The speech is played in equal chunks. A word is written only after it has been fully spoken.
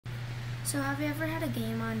So have you ever had a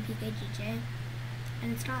game on PKGj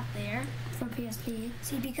and it's not there for PSP?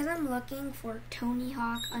 See, because I'm looking for Tony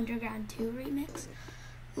Hawk Underground 2 remix,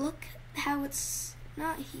 look how it's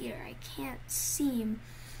not here. I can't seem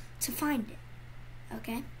to find it,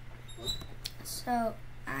 okay? So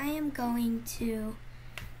I am going to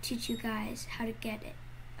teach you guys how to get it,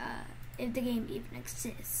 if the game even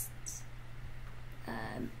exists.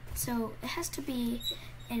 So it has to be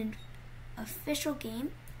an official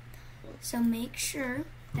game, so make sure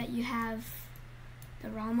that you have the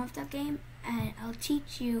ROM of that game, and I'll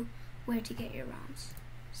teach you where to get your ROMs.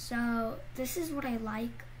 So this is what I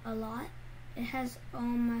like a lot. It has all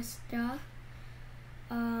my stuff.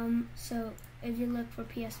 So if you look for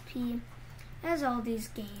PSP, it has all these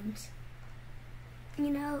games. You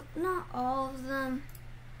know, not all of them,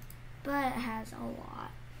 but it has a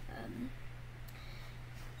lot.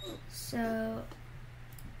 So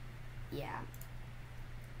yeah.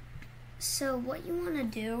 So what you want to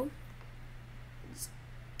do is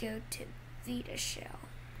go to VitaShell.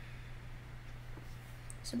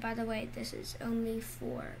 So by the way, this is only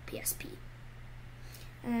for PSP.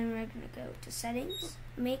 And then we're going to go to settings.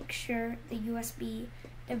 Make sure the USB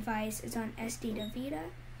device is on SD to Vita.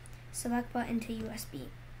 Select button to USB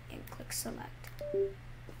and click select.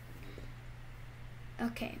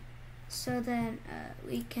 Okay, so then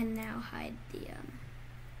we can now hide the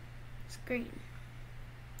screen.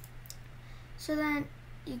 So then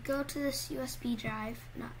you go to this USB drive,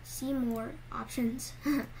 see more options,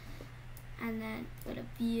 and then go to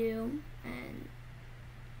view and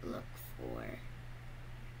look for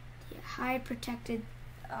the hide protected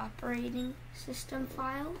operating system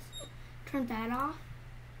files. Turn that off.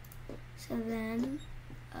 So then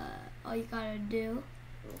all you gotta do,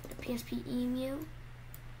 the PSP emu,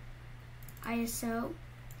 ISO,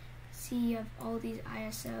 see you have all these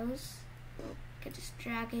ISOs, you can just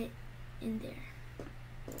drag it in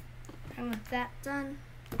there. And with that done,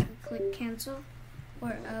 you can click cancel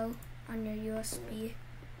or O on your USB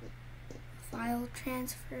file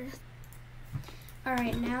transfer.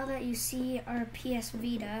 Alright, now that you see our PS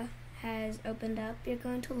Vita has opened up, you're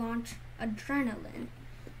going to launch Adrenaline.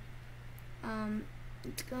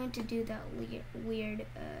 It's going to do that weird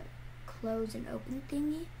close and open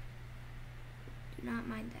thingy. Do not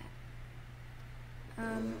mind that.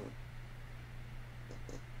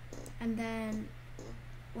 And then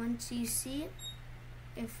once you see it,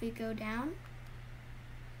 if we go down,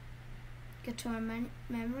 get to our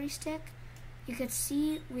memory stick, you could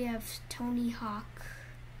see we have Tony Hawk,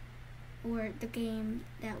 or the game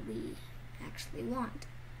that we actually want.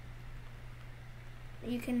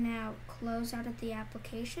 You can now close out of the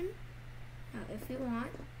application. Now if you want,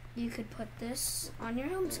 you could put this on your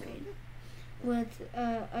home screen. With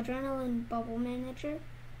Adrenaline Bubble Manager,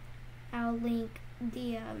 I'll link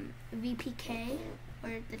the VPK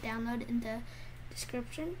or the download in the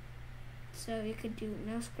description. So you could do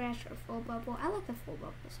no scratch or full bubble. I like the full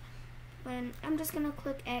bubbles. But I'm just gonna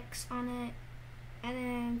click X on it and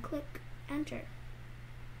then click enter.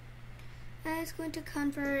 And it's going to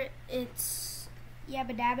convert its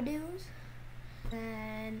yabba dabba doos.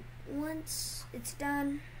 And once it's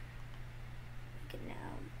done, you can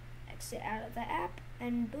now exit out of the app,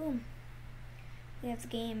 and boom, we have the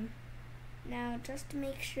game. Now, just to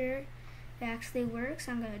make sure it actually works,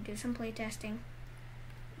 I'm going to do some play testing.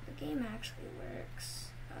 The game actually works.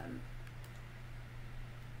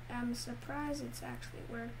 I'm surprised it's actually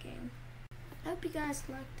working. I hope you guys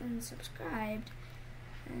liked and subscribed,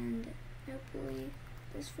 and hopefully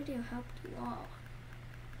this video helped you all.